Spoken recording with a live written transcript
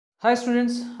Hi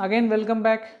students, again welcome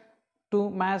back to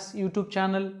Maths YouTube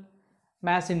channel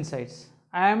Maths Insights.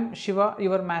 I am Shiva,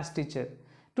 your Maths teacher.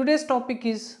 Today's topic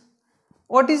is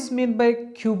what is meant by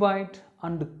cuboid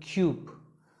and cube.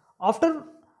 After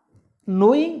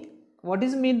knowing what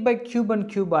is meant by cube and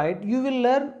cuboid, you will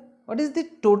learn what is the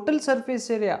total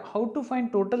surface area, how to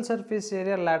find total surface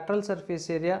area, lateral surface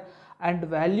area and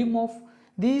volume of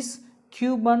these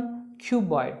cube and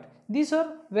cuboid. These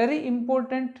are very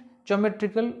important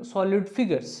geometrical solid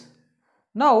figures.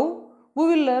 Now we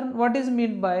will learn what is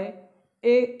meant by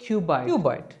a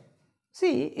cuboid.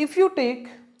 See, if you take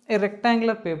a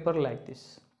rectangular paper like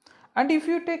this and if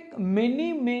you take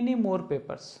many more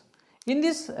papers, in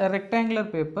this rectangular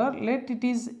paper, let it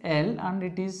is L and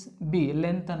it is B,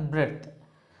 length and breadth.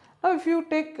 Now if you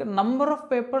take number of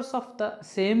papers of the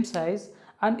same size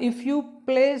and if you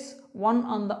place one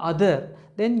on the other,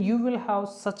 then you will have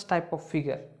such type of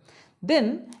figure.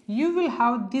 Then you will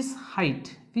have this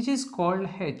height which is called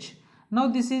H. Now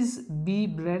this is B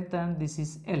breadth and this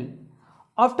is L.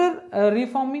 After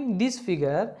reforming this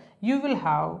figure, you will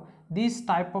have this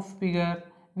type of figure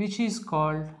which is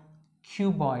called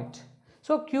cuboid.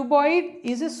 So cuboid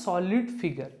is a solid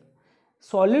figure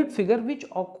which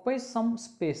occupies some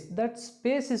space. That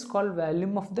space is called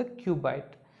volume of the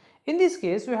cuboid. In this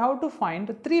case, we have to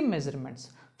find three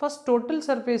measurements. First, total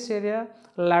surface area,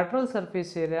 lateral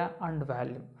surface area and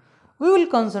volume. We will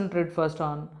concentrate first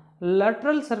on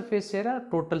lateral surface area,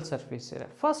 total surface area.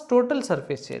 First, total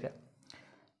surface area.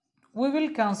 We will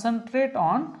concentrate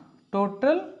on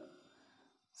total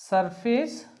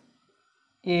surface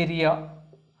area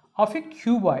of a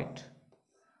cuboid.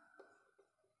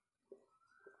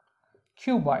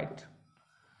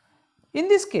 In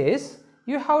this case,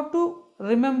 you have to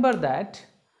remember that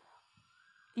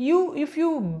if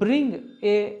you bring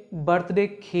a birthday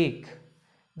cake,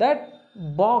 that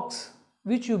box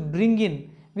which you bring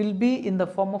in will be in the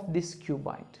form of this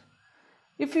cuboid.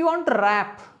 If you want to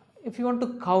wrap, if you want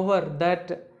to cover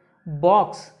that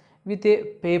box with a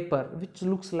paper which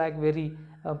looks like very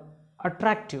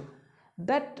attractive,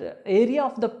 that area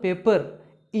of the paper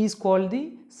is called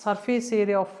the surface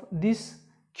area of this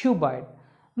cuboid.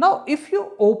 Now if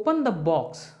you open the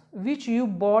box which you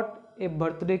bought a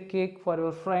birthday cake for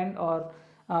your friend or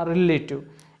relative,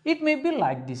 it may be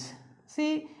like this.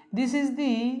 See, this is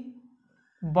the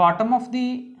bottom of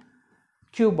the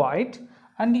cuboid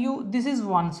and this is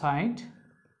one side,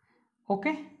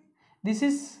 okay, this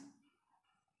is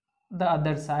the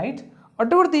other side.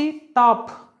 Whatever the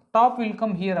top will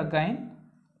come here again,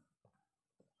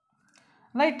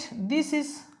 right? This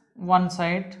is one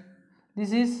side,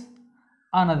 this is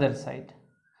another side.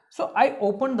 So I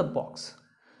open the box.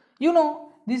 You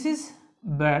know, this is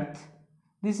breadth,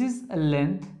 this is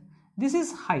length, this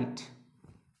is height.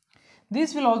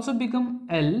 This will also become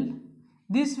L,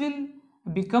 this will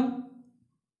become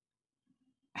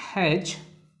H,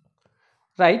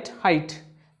 right? Height.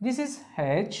 This is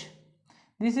H,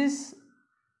 this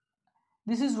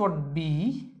is what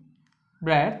B,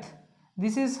 breadth,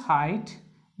 this is height,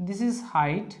 this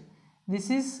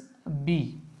is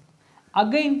B.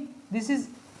 Again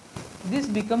this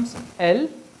becomes L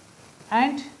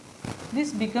and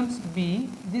this becomes B,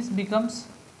 this becomes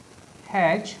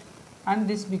H and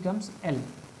this becomes L.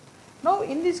 Now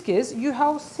in this case you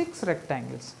have 6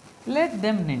 rectangles. Let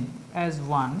them name as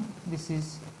 1, this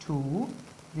is 2,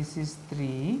 this is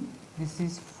 3, this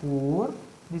is 4,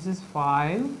 this is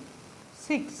 5,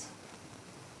 6.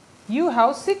 You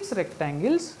have 6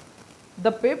 rectangles.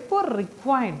 The paper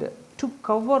required to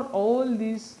cover all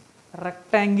these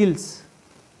rectangles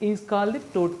is called the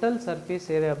total surface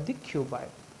area of the cuboid.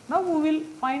 Now we will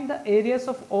find the areas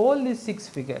of all these 6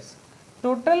 figures.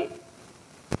 Total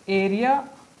area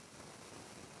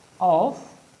of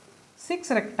 6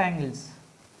 rectangles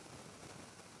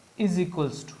is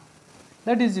equals to,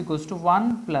 that is equals to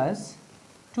 1 plus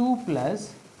 2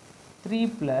 plus 3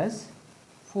 plus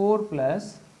 4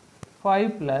 plus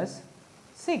 5 plus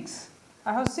 6.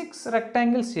 I have 6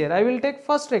 rectangles here. I will take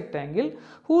first rectangle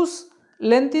whose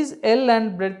length is L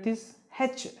and breadth is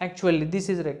H. Actually this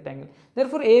is rectangle,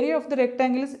 therefore area of the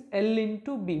rectangle is L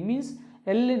into B, means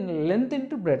L in length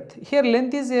into breadth. Here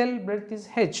length is L, breadth is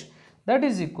H, that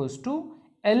is equals to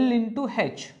L into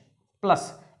H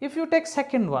plus, if you take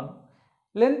second one,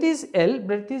 length is L,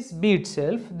 breadth is B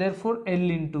itself, therefore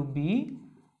L into B.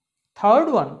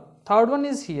 Third one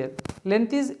is here,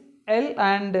 length is L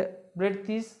and breadth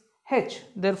is H,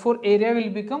 therefore area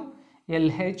will become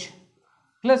LH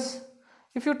plus,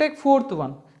 if you take fourth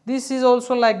one, this is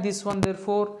also like this one,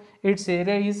 therefore its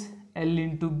area is L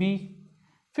into B.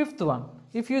 Fifth one,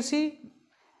 if you see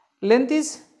length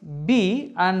is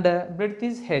B and breadth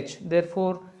is h.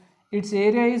 Therefore, its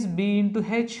area is B into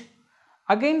h.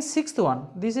 Again, sixth one,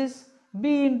 this is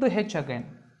B into h again.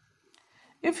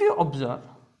 If you observe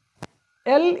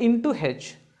L into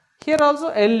h, here also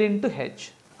L into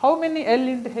h. How many L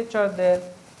into h are there?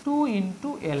 2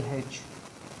 into LH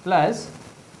plus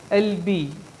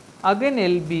LB. Again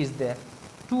LB is there.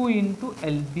 2 into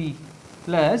LB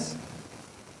plus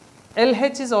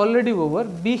LH is already over.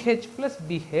 BH plus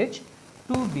BH,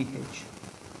 2BH.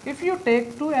 If you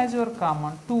take 2 as your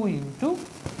common, 2 into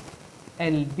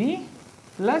LB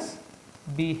plus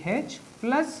BH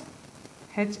plus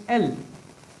HL.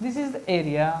 This is the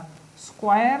area,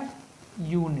 square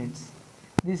units.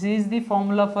 This is the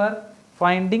formula for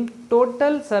finding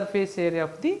total surface area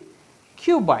of the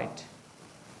cuboid.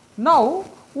 Now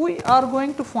we are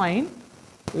going to find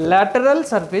lateral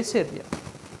surface area.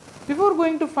 Before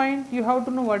going to find, you have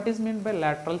to know what is meant by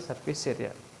lateral surface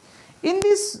area. In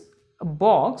this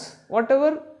box,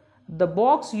 whatever the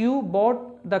box you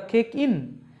bought the cake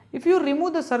in, if you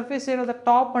remove the surface area of the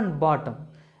top and bottom,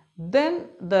 then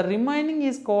the remaining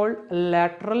is called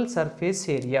lateral surface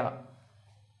area.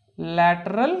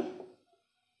 Lateral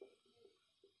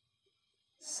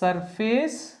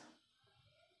surface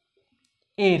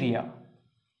area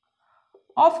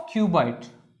of cuboid.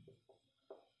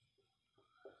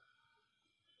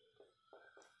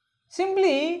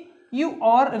 Simply you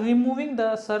are removing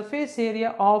the surface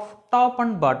area of top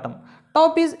and bottom.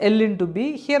 Top is L into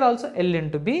B, here also L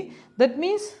into B. That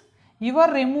means you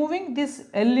are removing this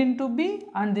L into B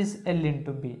and this L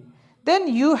into B. Then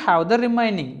you have the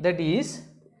remaining, that is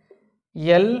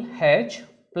LH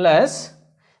plus,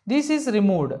 this is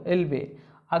removed LB,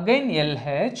 again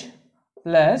LH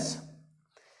plus,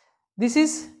 this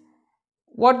is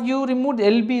what you removed,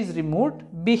 LB is removed,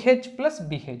 BH plus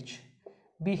BH,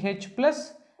 BH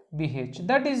plus BH,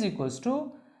 that is equals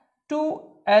to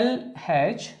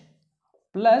 2LH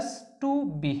plus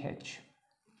 2BH.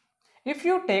 If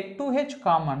you take 2H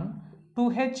common,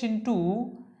 2H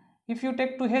into, if you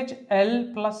take 2H,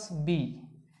 L plus B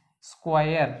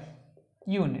square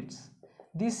units.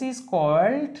 This is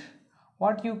called,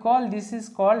 what you call, this is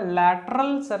called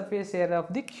lateral surface area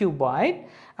of the cuboid,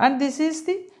 and this is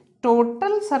the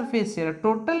total surface area.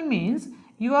 Total means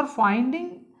you are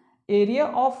finding area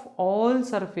of all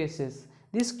surfaces.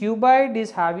 This cuboid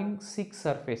is having 6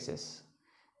 surfaces.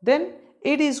 Then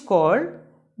it is called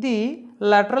the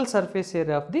lateral surface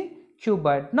area of the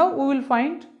cuboid. Now we will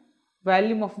find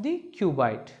volume of the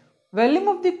cuboid. Volume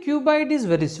of the cuboid is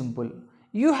very simple.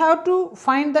 You have to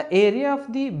find the area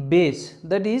of the base,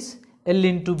 that is L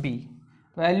into B.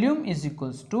 Volume is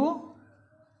equals to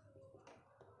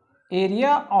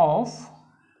area of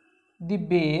the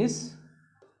base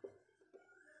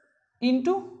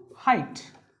into height.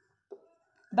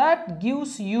 That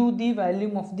gives you the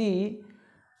volume of the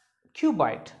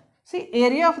cuboid. See,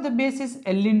 area of the base is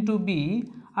L into B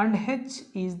and H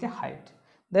is the height.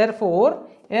 Therefore,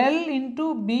 L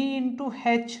into B into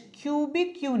H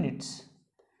cubic units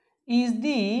is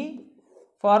the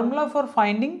formula for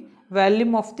finding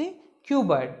volume of the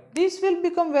cuboid. This will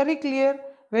become very clear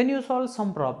when you solve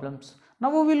some problems. Now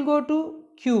we will go to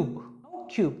cube.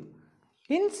 Cube.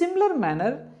 In similar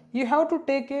manner, you have to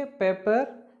take a paper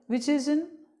which is in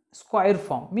square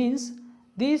form, means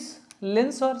these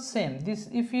lengths are same. This,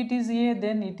 if it is A,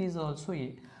 then it is also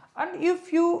A. And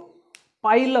if you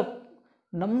pile up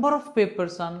number of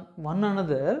papers on one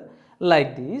another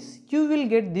like this, you will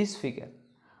get this figure.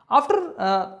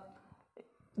 After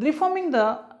reforming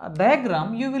the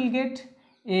diagram, you will get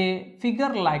a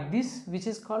figure like this, which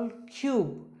is called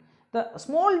cube. The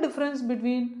small difference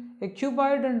between a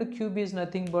cuboid and a cube is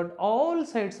nothing but all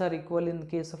sides are equal in the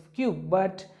case of cube,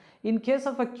 but in case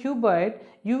of a cuboid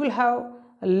you will have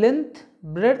length,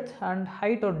 breadth and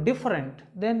height are different,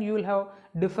 then you will have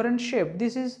different shape.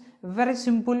 This is very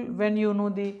simple when you know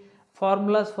the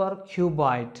formulas for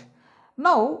cuboid.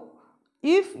 Now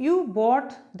if you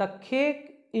bought the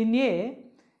cake in a,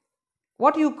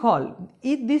 what you call,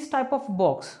 this type of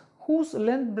box whose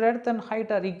length, breadth and height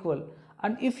are equal,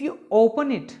 and if you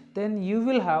open it, then you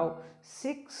will have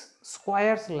 6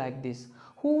 squares like this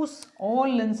whose all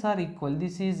lengths are equal.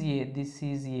 This is A, this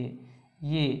is A,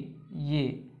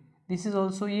 this is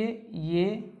also A,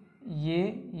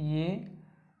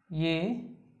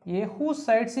 whose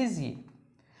sides is A.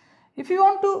 If you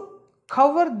want to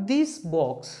cover this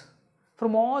box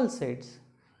from all sides,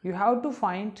 you have to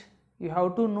find, you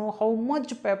have to know how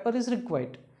much paper is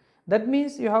required. That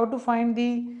means you have to find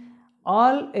the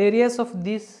all areas of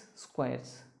these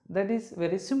squares. That is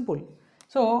very simple.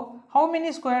 So how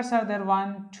many squares are there?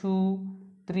 1, 2,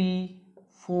 3,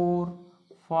 4,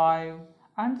 5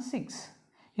 and 6.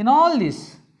 In all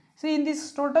this, see, in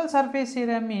this total surface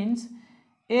area means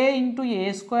A into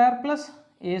A square plus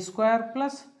A square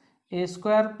plus A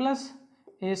square plus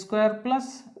A square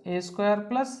plus A square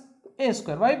plus A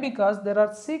square. Why? Because there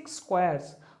are 6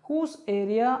 squares whose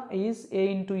area is A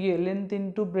into A, length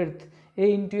into breadth.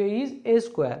 A into A is A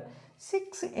square.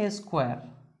 6A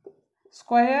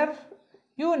square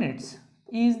units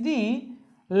is the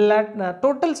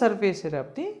total surface area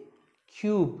of the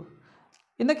cube.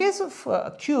 In the case of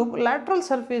cube, lateral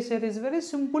surface area is very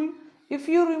simple. If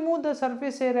you remove the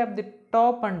surface area of the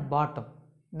top and bottom,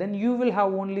 then you will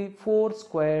have only 4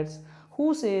 squares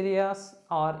whose areas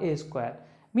are A square.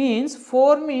 Means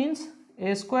 4 means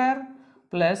A square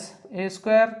plus A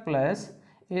square plus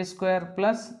A square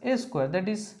plus A square, that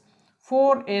is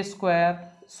 4A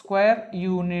square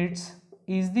units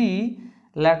is the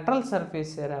lateral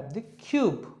surface area of the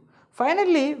cube.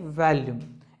 Finally, volume.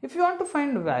 If you want to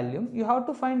find volume, you have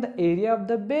to find the area of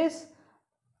the base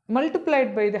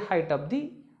multiplied by the height of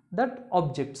that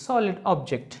object, solid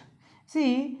object.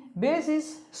 See, base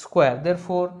is square,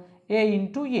 therefore A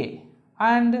into A,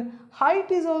 and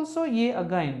height is also A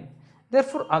again,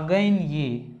 therefore again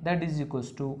A, that is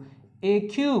equals to A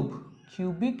cube.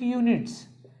 Cubic units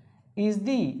is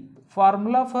the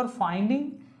formula for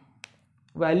finding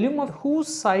volume of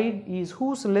whose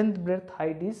length, breadth,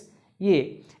 height is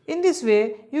A. In this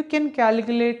way, you can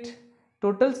calculate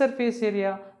total surface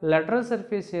area, lateral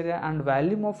surface area and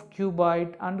volume of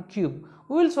cuboid and cube.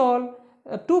 We will solve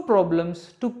 2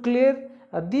 problems to clear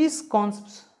these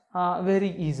concepts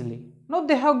very easily. Now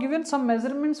they have given some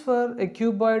measurements for a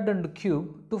cuboid and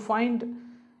cube to find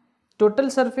total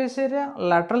surface area,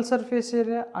 lateral surface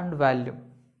area and volume.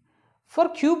 For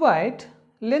cuboid,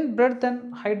 length, breadth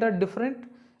and height are different.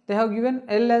 They have given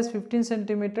L as 15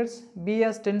 centimeters, B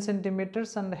as 10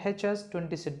 centimeters and H as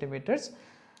 20 centimeters.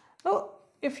 Now,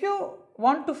 if you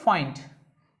want to find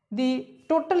the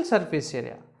total surface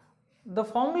area, the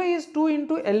formula is 2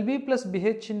 into LB plus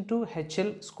BH into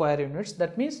HL square units.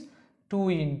 That means 2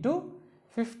 into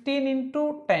 15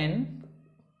 into 10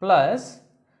 plus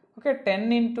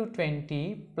 10 into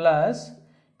 20 plus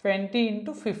 20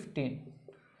 into 15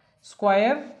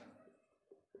 square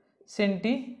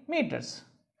centimeters,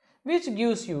 which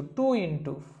gives you 2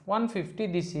 into 150,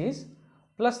 this is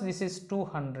plus this is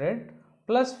 200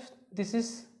 plus this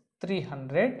is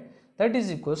 300, that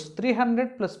is equals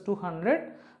 300 plus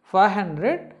 200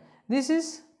 500, this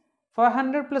is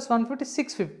 500 plus 150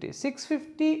 650,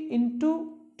 650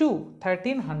 into 2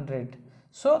 1300,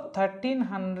 so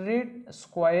 1300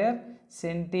 square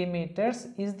centimeters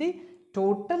is the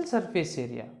total surface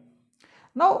area.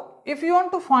 Now if you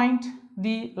want to find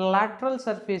the lateral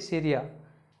surface area,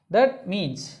 that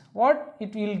means what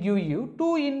it will give you,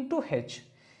 2 into H.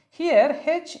 Here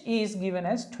H is given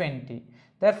as 20,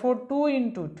 therefore 2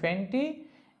 into 20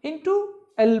 into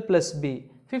L plus B,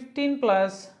 15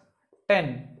 plus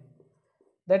 10,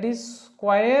 that is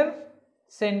square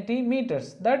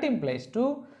centimeters. That implies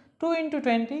 2 into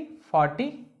 20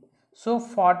 40, so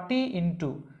 40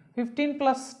 into 15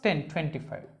 plus 10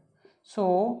 25,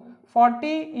 so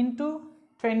 40 into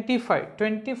 25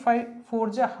 4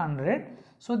 is 100,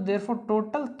 so therefore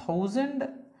total 1000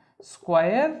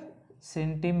 square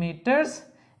centimeters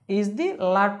is the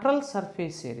lateral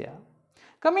surface area.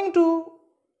 Coming to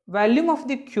volume of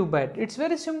the cuboid, it's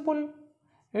very simple.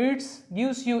 It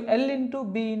gives you L into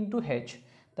B into H,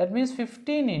 that means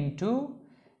 15 into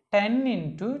 10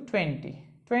 into 20,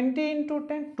 20 into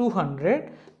 10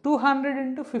 200, 200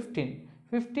 into 15,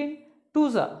 15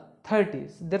 2s are 30,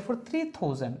 therefore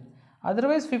 3000,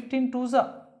 otherwise 15 2s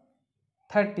are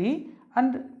 30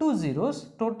 and 2 zeros,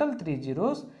 total 3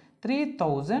 zeros,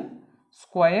 3000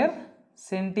 square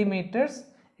centimeters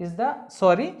is the,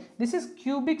 this is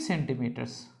cubic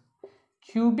centimeters.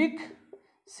 Cubic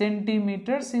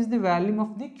centimeters is the volume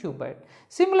of the cuboid.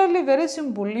 Similarly, very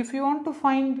simple, if you want to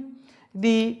find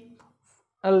the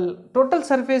total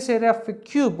surface area of a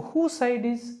cube whose side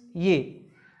is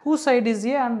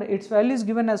A, and its value is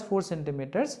given as 4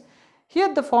 centimeters.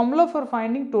 Here the formula for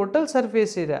finding total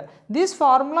surface area, this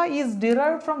formula is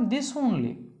derived from this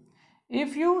only.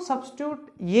 If you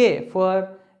substitute A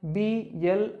for B,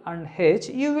 L and H,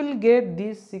 you will get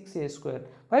this 6A square.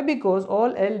 Why? Because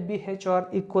all L, B, H are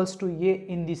equals to A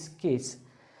in this case.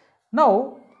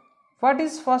 Now, what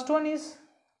is first one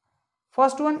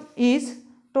is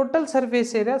total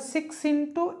surface area 6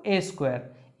 into A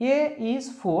square. A is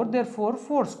 4, therefore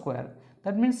 4 square.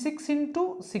 That means 6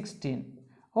 into 16.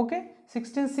 Okay,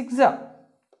 16 6 are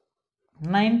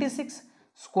 96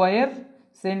 square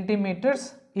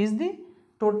centimeters is the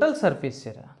total surface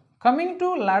area. Coming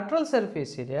to lateral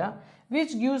surface area,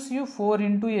 which gives you 4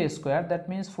 into a square, that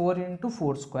means 4 into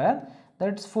 4 square,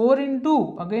 that's 4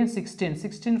 into again 16,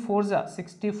 16 4s are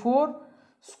 64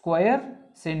 square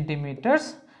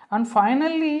centimeters, and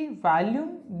finally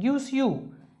volume gives you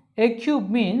a cube,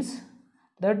 means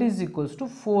that is equals to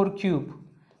 4 cube,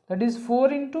 that is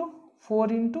 4 into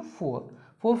 4 into 4,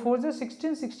 4 4s are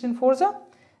 16, 16 4s are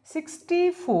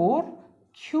 64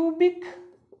 cubic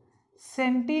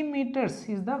centimeters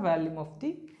is the volume of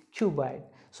the cuboid.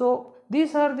 So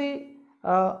these are the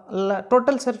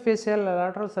total surface area,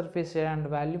 lateral surface area and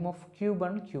volume of cube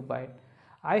and cuboid.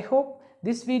 I hope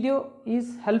this video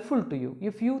is helpful to you.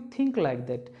 If you think like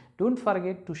that, don't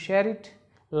forget to share it,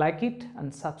 like it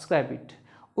and subscribe it.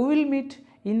 We will meet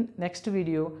in next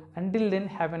video. Until then,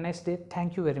 have a nice day.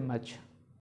 Thank you very much.